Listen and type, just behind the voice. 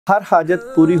हर हाजत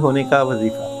पूरी होने का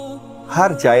वजीफ़ा,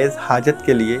 हर जायज़ हाजत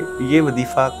के लिए ये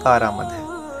वजीफ़ा कारआमद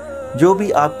है। जो भी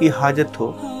आपकी हाजत हो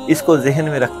इसको जहन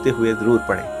में रखते हुए ज़रूर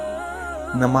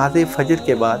पढ़ें। नमाज फ़जर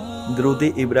के बाद दरूद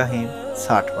इब्राहीम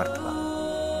 60 मरतबा,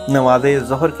 नमाज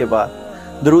ज़ोहर के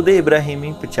बाद दरूद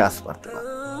इब्राहीमी 50 मरतबा,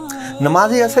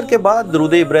 नमाज असर के बाद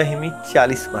दरूद इब्राहीमी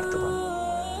 40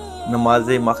 मरतबा, नमाज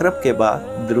मगरिब के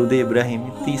बाद दरूद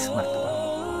इब्राहीमी 30 मरतबा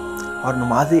और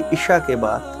नमाज इशा के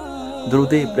बाद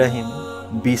दरूद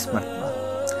इब्राहीमी 20 मरतबा।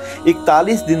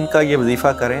 41 दिन का ये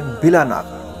वजीफ़ा करें बिला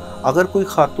नागा। अगर कोई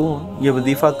खातून ये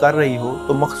वजीफ़ा कर रही हो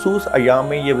तो मखसूस अयाम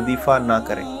में ये वजीफ़ा ना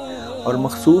करें और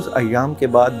मखसूस अयाम के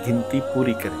बाद गिनती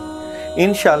पूरी करें।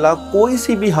 इंशाअल्लाह कोई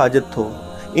सी भी हाजत हो,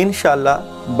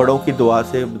 इंशाअल्लाह बड़ों की दुआ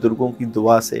से, बुजुर्गों की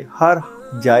दुआ से हर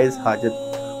जायज़ हाजत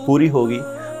पूरी होगी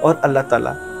और अल्लाह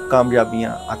ताला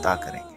कामयाबियाँ अता करें।